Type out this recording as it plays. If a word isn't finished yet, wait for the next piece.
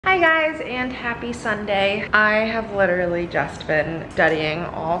Hi guys, and happy Sunday. I have literally just been studying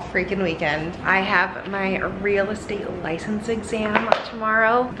all freaking weekend. I have my real estate license exam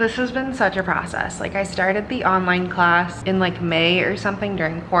tomorrow. This has been such a process. Like, I started the online class in like May or something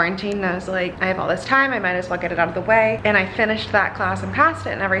during quarantine, and I was like, I have all this time, I might as well get it out of the way. And I finished that class and passed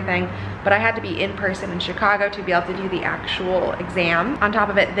it and everything, but I had to be in person in Chicago to be able to do the actual exam. On top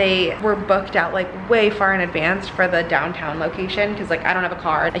of it, they were booked out like way far in advance for the downtown location, because like I don't have a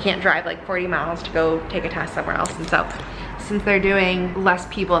car. I can't drive like 40 miles to go take a test somewhere else. And so since they're doing less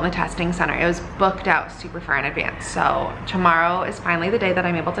people in the testing center, it was booked out super far in advance. So tomorrow is finally the day that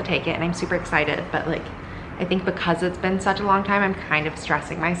I'm able to take it, and I'm super excited. But like, I think because it's been such a long time, I'm kind of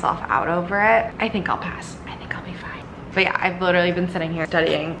stressing myself out over it. I think I'll pass. I think I'll be fine. But yeah, I've literally been sitting here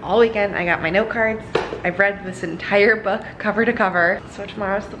studying all weekend. I got my note cards. I've read this entire book cover to cover. So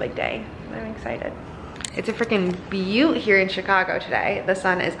tomorrow's the big day. I'm excited. It's a freaking beaut here in Chicago today. The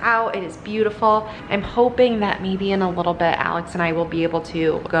sun is out, it is beautiful. I'm hoping that maybe in a little bit, Alex and I will be able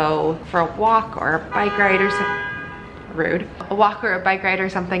to go for a walk or a bike ride or something. Rude. A walk or a bike ride or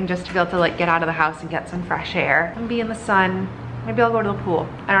something, just to be able to like get out of the house and get some fresh air and be in the sun. Maybe I'll go to the pool.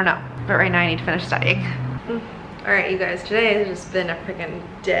 I don't know. But right now I need to finish studying. All right, you guys, today has just been a freaking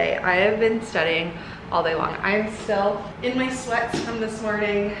day. I have been studying all day long. I'm still in my sweats from this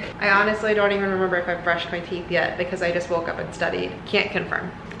morning. I honestly don't even remember if I've brushed my teeth yet because I just woke up and studied. Can't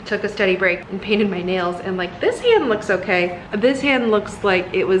confirm. Took a study break and painted my nails, and like, this hand looks okay. This hand looks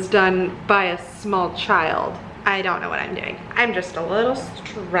like it was done by a small child. I don't know what I'm doing. I'm just a little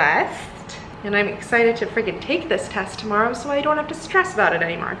stressed, and I'm excited to freaking take this test tomorrow so I don't have to stress about it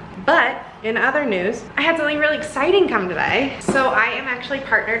anymore. But in other news, I had something really exciting come today. So I am actually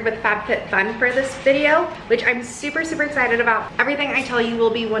partnered with FabFitFun for this video, which I'm super, super excited about. Everything I tell you will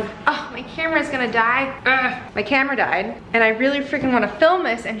be when, oh, my camera's gonna die. Ugh, my camera died, and I really freaking wanna film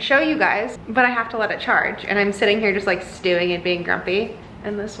this and show you guys, but I have to let it charge. And I'm sitting here just like stewing and being grumpy.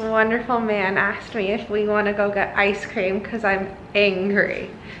 And this wonderful man asked me if we wanna go get ice cream because I'm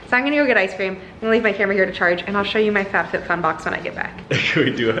angry. So I'm gonna go get ice cream. I'm gonna leave my camera here to charge, and I'll show you my FabFitFun box when I get back. Can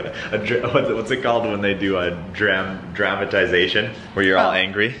we do what's it called when they do a dramatization where you're all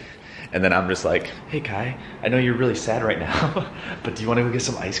angry? And then I'm just like, hey Kai, I know you're really sad right now, but do you wanna go get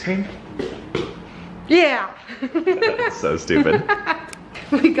some ice cream? Yeah. That's so stupid.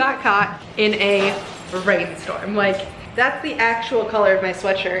 We got caught in a rainstorm. Like, that's the actual color of my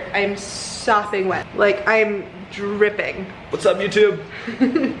sweatshirt. I'm sopping wet. Like, I'm dripping. What's up, YouTube?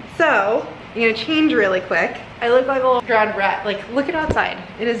 So, I'm gonna change really quick. I look like a little drowned rat. Like, look at outside.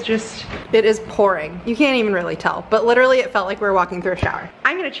 It is pouring. You can't even really tell, but literally it felt like we were walking through a shower.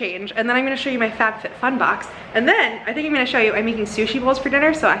 I'm gonna change, and then I'm gonna show you my FabFitFun box. And then, I think I'm gonna show you, I'm making sushi bowls for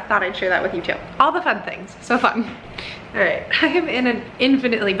dinner, so I thought I'd share that with you too. All the fun things, so fun. All right, I am in an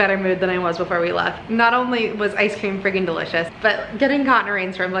infinitely better mood than I was before we left. Not only was ice cream friggin' delicious, but getting caught in a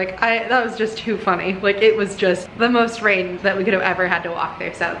rainstorm, like, that was just too funny. Like, it was just the most rain that we could have ever had to walk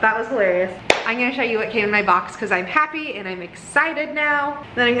through, so that was hilarious. I'm gonna show you what came in my box because I'm happy and I'm excited now.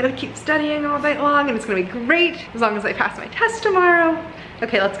 Then I'm gonna keep studying all night long, and it's gonna be great as long as I pass my test tomorrow.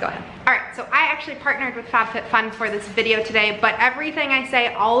 Okay, let's go ahead. All right, so I actually partnered with FabFitFun for this video today, but everything I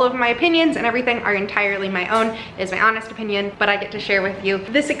say, all of my opinions and everything are entirely my own. It is my honest opinion, but I get to share with you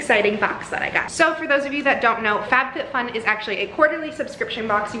this exciting box that I got. So for those of you that don't know, FabFitFun is actually a quarterly subscription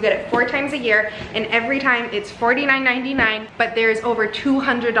box. You get it 4 times a year, and every time it's $49.99, but there's over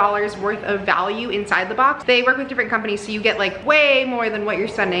 $200 worth of value inside the box. They work with different companies, so you get like way more than what you're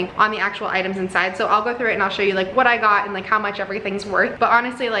spending on the actual items inside. So I'll go through it and I'll show you like what I got and like how much everything's worth. But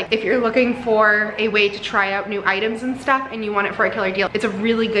honestly, like, if you're looking for a way to try out new items and stuff and you want it for a killer deal, it's a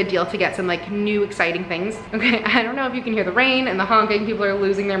really good deal to get some like new exciting things. Okay, I don't know if you can hear the rain and the honking, people are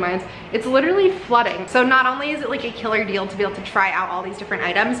losing their minds. It's literally flooding. So not only is it like a killer deal to be able to try out all these different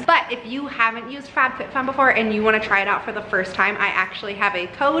items, but if you haven't used FabFitFun before and you want to try it out for the first time, I actually have a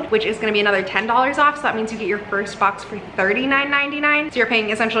code, which is gonna be another $10 off. So that means you get your first box for $39.99. So you're paying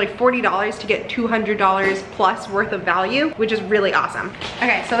essentially $40 to get $200 plus worth of value, which is really awesome.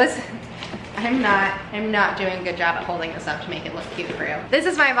 Okay, so this, I'm not doing a good job at holding this up to make it look cute for you. This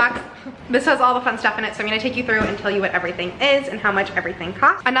is my box. This has all the fun stuff in it, so I'm gonna take you through and tell you what everything is and how much everything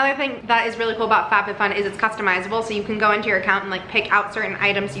costs. Another thing that is really cool about FabFitFun is it's customizable, so you can go into your account and like pick out certain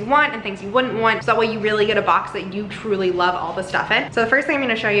items you want and things you wouldn't want, so that way you really get a box that you truly love all the stuff in. So the first thing I'm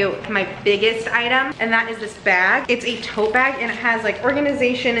gonna show you is my biggest item, and that is this bag. It's a tote bag, and it has like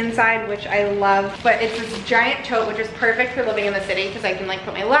organization inside, which I love, but it's this giant tote, which is perfect for living in the city because I can like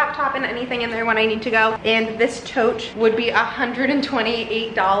put my laptop and anything in there when I need to go. And this tote would be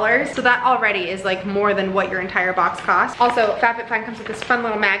 $128 $20. So that already is like more than what your entire box costs. Also, FabFitFun comes with this fun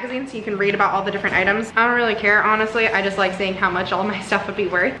little magazine so you can read about all the different items. I don't really care, honestly. I just like seeing how much all my stuff would be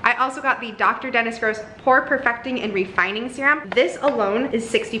worth. I also got the Dr. Dennis Gross Pore Perfecting and Refining Serum. This alone is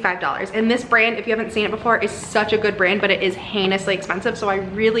 $65. And this brand, if you haven't seen it before, is such a good brand, but it is heinously expensive. So I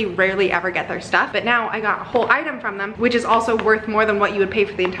really rarely ever get their stuff. But now I got a whole item from them, which is also worth more than what you would pay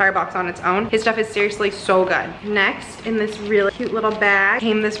for the entire box on its own. His stuff is seriously so good. Next, in this really cute little bag,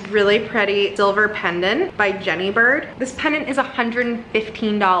 came this really pretty silver pendant by Jenny Bird. This pendant is $115.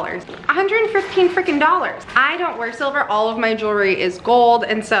 $115 freaking dollars. I don't wear silver. All of my jewelry is gold,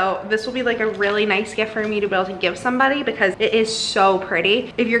 and so this will be like a really nice gift for me to be able to give somebody because it is so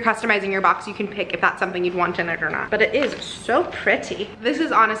pretty. If you're customizing your box, you can pick if that's something you'd want in it or not. But it is so pretty. This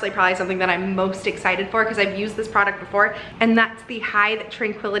is honestly probably something that I'm most excited for because I've used this product before, and that's the Hide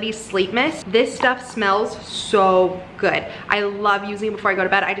Tranquility Sleep Mist. This stuff smells so good. I love using it before I go to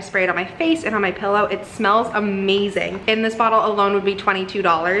bed. I just spray it on my face and on my pillow. It smells amazing. And this bottle alone would be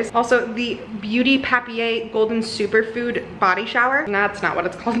 $22. Also, the Beauty Papier Golden Superfood Body Shower. No, that's not what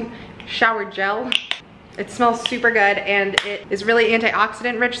it's called. Shower gel. It smells super good and it is really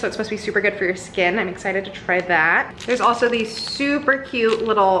antioxidant rich, so it's supposed to be super good for your skin. I'm excited to try that. There's also these super cute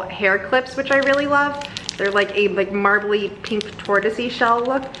little hair clips, which I really love. They're like a marbly pink tortoisey shell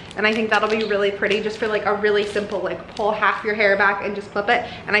look, and I think that'll be really pretty just for like a really simple like pull half your hair back and just clip it.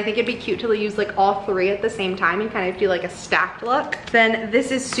 And I think it'd be cute to use like all three at the same time and kind of do like a stacked look. Then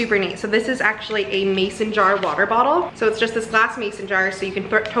this is super neat. So this is actually a mason jar water bottle. So it's just this glass mason jar, so you can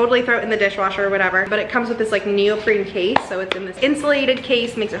totally throw it in the dishwasher or whatever, but it comes with this like neoprene case. So it's in this insulated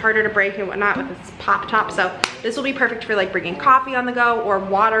case, makes it harder to break and whatnot with this pop top. So this will be perfect for like bringing coffee on the go or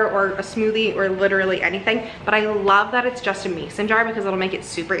water or a smoothie or literally anything. But I love that it's just a mason jar because it'll make it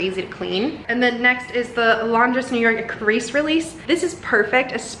super easy to clean. And then next is the Laundress New York Crease Release. This is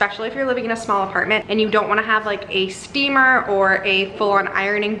perfect, especially if you're living in a small apartment and you don't want to have like a steamer or a full-on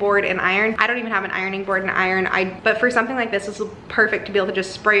ironing board and iron. I don't even have an ironing board and iron. But for something like this is perfect to be able to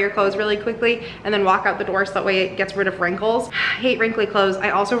just spray your clothes really quickly and then walk out the door so that way it gets rid of wrinkles. I hate wrinkly clothes. I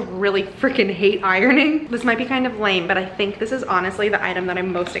also really freaking hate ironing. This might be kind of lame, but I think this is honestly the item that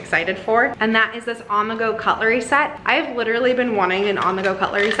I'm most excited for. And that is this on-the-go cutlery set. I've literally been wanting an on-the-go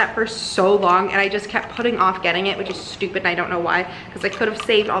cutlery set for so long, and I just kept putting off getting it, which is stupid, and I don't know why, because I could have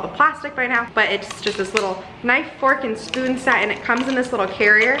saved all the plastic by now. But it's just this little knife, fork, and spoon set, and it comes in this little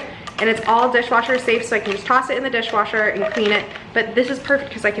carrier, and it's all dishwasher safe, so I can just toss it in the dishwasher and clean it. But this is perfect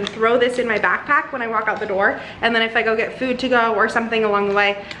because I can throw this in my backpack when I walk out the door, and then if I go get food to go or something along the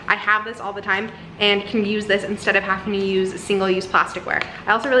way, I have this all the time and can use this instead of having to use single-use plasticware.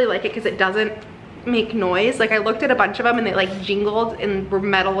 I also really like it because it doesn't make noise. Like I looked at a bunch of them and they like jingled and were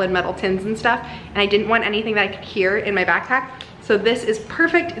metal and metal tins and stuff, and I didn't want anything that I could hear in my backpack. So this is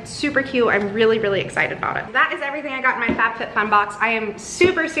perfect. It's super cute. I'm really, really excited about it. That is everything I got in my FabFitFun box. I am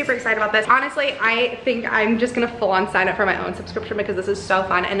super, super excited about this. Honestly, I think I'm just gonna full on sign up for my own subscription because this is so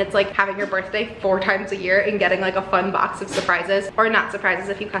fun, and it's like having your birthday 4 times a year and getting like a fun box of surprises, or not surprises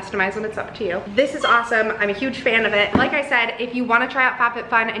if you customize them, it's up to you. This is awesome. I'm a huge fan of it. Like I said, if you wanna try out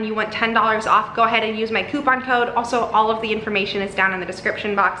FabFitFun and you want $10 off, go ahead and use my coupon code. Also, all of the information is down in the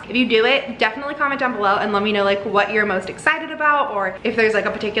description box. If you do it, definitely comment down below and let me know like what you're most excited about, or if there's like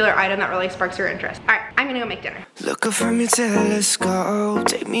a particular item that really sparks your interest. All right, I'm gonna go make dinner. Look up from your telescope,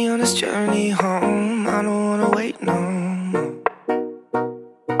 take me on this journey home. I don't wanna wait no more.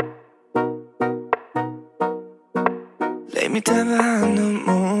 Lay me down behind the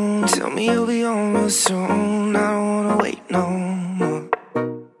moon, tell me you'll be on real soon. I don't wanna wait no more.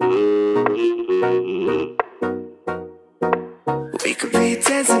 We could be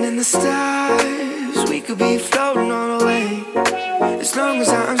dancing in the stars, we could be floating on away. As long as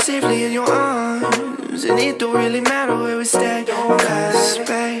I'm safely in your arms, and it don't really matter where we stay. Cause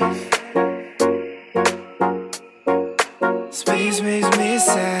space makes me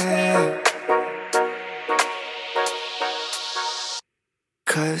sad.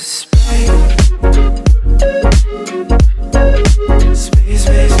 Cause space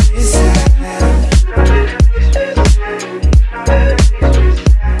makes me sad.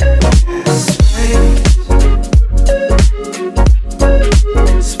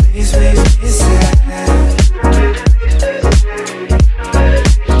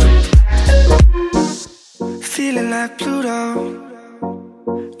 Feeling like Pluto,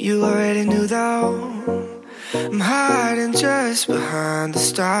 you already knew though. I'm hiding just behind the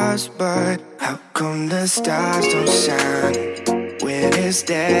stars, but how come the stars don't shine when it's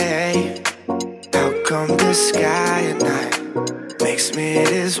day? How come the sky at night makes me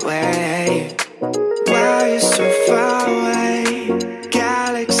this way? Why are you so far away?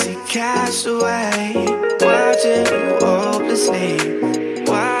 Galaxy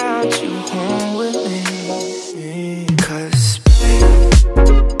want you home with me. 'Cause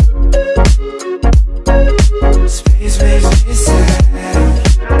space makes me sad.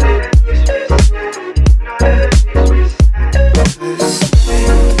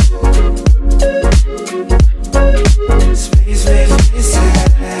 Space makes me sad.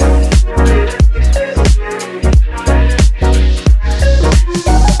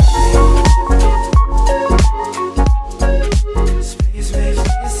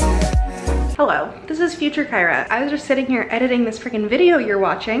 Hello, this is Future Kyra. I was just sitting here editing this freaking video you're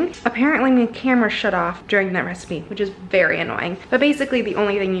watching. Apparently my camera shut off during that recipe, which is very annoying. But basically the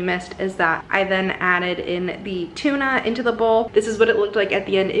only thing you missed is that I then added in the tuna into the bowl. This is what it looked like at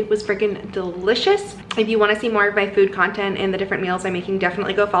the end. It was freaking delicious. If you want to see more of my food content and the different meals I'm making,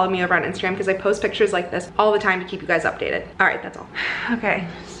 definitely go follow me over on Instagram because I post pictures like this all the time to keep you guys updated. All right, that's all. Okay,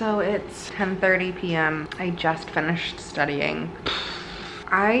 so it's 10:30 p.m. I just finished studying.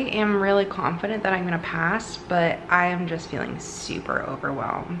 I am really confident that I'm gonna pass, but I am just feeling super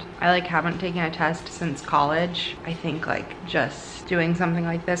overwhelmed. I haven't taken a test since college. I think just doing something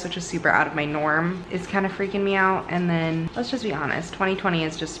like this, which is super out of my norm, is kind of freaking me out. And then let's just be honest, 2020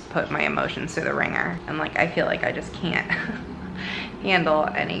 has just put my emotions through the ringer. And I feel like I just can't handle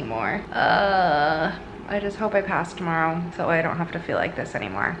anymore. I just hope I pass tomorrow so I don't have to feel like this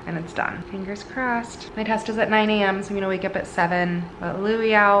anymore and it's done. Fingers crossed. My test is at 9 a.m. so I'm gonna wake up at 7, let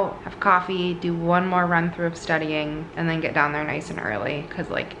Louie out, have coffee, do one more run through of studying, and then get down there nice and early because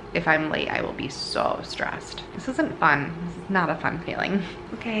if I'm late, I will be so stressed. This isn't fun. This is not a fun feeling.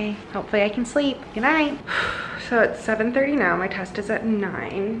 Okay, hopefully I can sleep. Good night. So it's 7:30 now. My test is at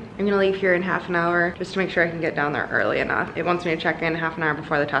 9. I'm gonna leave here in half an hour just to make sure I can get down there early enough. It wants me to check in half an hour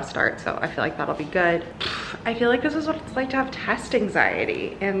before the test starts, so I feel like that'll be good. I feel like this is what it's like to have test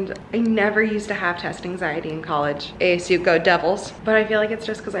anxiety, and I never used to have test anxiety in college. ASU, go Devils. But I feel like it's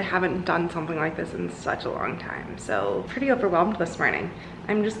just because I haven't done something like this in such a long time. So pretty overwhelmed this morning.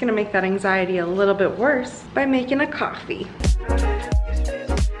 I'm just gonna make that anxiety a little bit worse by making a coffee.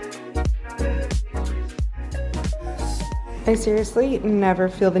 I seriously never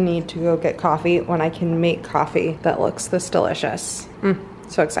feel the need to go get coffee when I can make coffee that looks this delicious.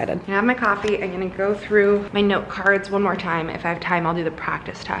 So excited. I have my coffee. I'm gonna go through my note cards one more time. If I have time, I'll do the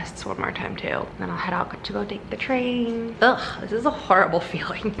practice tests one more time too. And then I'll head out to go take the train. Ugh, this is a horrible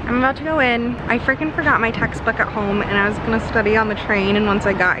feeling. I'm about to go in. I freaking forgot my textbook at home and I was gonna study on the train and once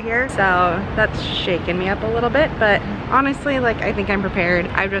I got here. So that's shaking me up a little bit, but honestly, I think I'm prepared.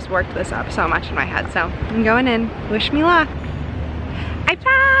 I've just worked this up so much in my head. So I'm going in. Wish me luck. I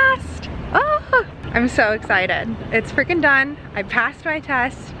passed! Oh! I'm so excited. It's freaking done. I passed my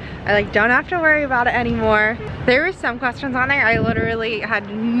test. I don't have to worry about it anymore. There were some questions on there I literally had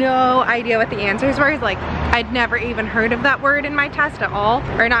no idea what the answers were. I'd never even heard of that word in my test at all.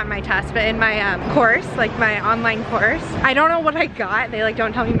 Or not in my test, but in my course, my online course. I don't know what I got. They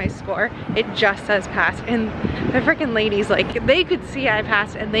don't tell me my score. It just says passed. And the freaking ladies, they could see I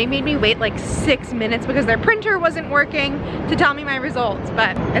passed and they made me wait 6 minutes because their printer wasn't working to tell me my results.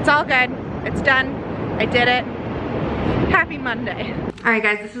 But it's all good. It's done. I did it. Happy Monday. All right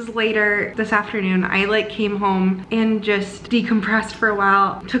guys, this is later this afternoon. I came home and just decompressed for a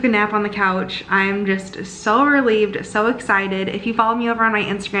while, took a nap on the couch. I'm just so relieved, so excited. If you follow me over on my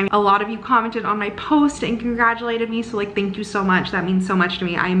Instagram, a lot of you commented on my post and congratulated me, so thank you so much. That means so much to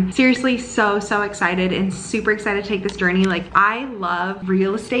me. I'm seriously so excited and super excited to take this journey. I love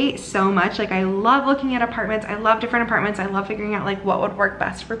real estate so much. I love looking at apartments. I love different apartments. I love figuring out what would work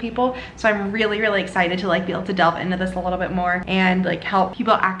best for people. So I'm really excited to be able to delve into this a little bit more and help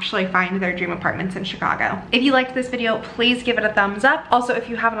people actually find their dream apartments in Chicago. If you liked this video, please give it a thumbs up. Also, if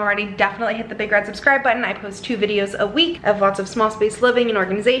you haven't already, definitely hit the big red subscribe button. I post 2 videos a week of lots of small space living and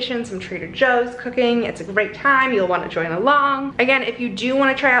organization, some Trader Joe's cooking. It's a great time. You'll want to join along. Again, if you do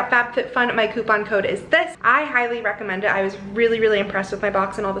want to try out FabFitFun, my coupon code is this. I highly recommend it. I was really impressed with my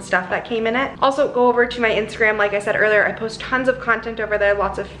box and all the stuff that came in it. Also, go over to my Instagram. Like I said earlier, I post tons of content over there,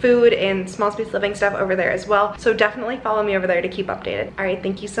 lots of food and small space living stuff over there as well. So definitely follow me over there to keep updated. All right,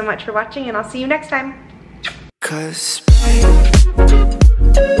 thank you so much for watching and I'll see you next time. 'Cause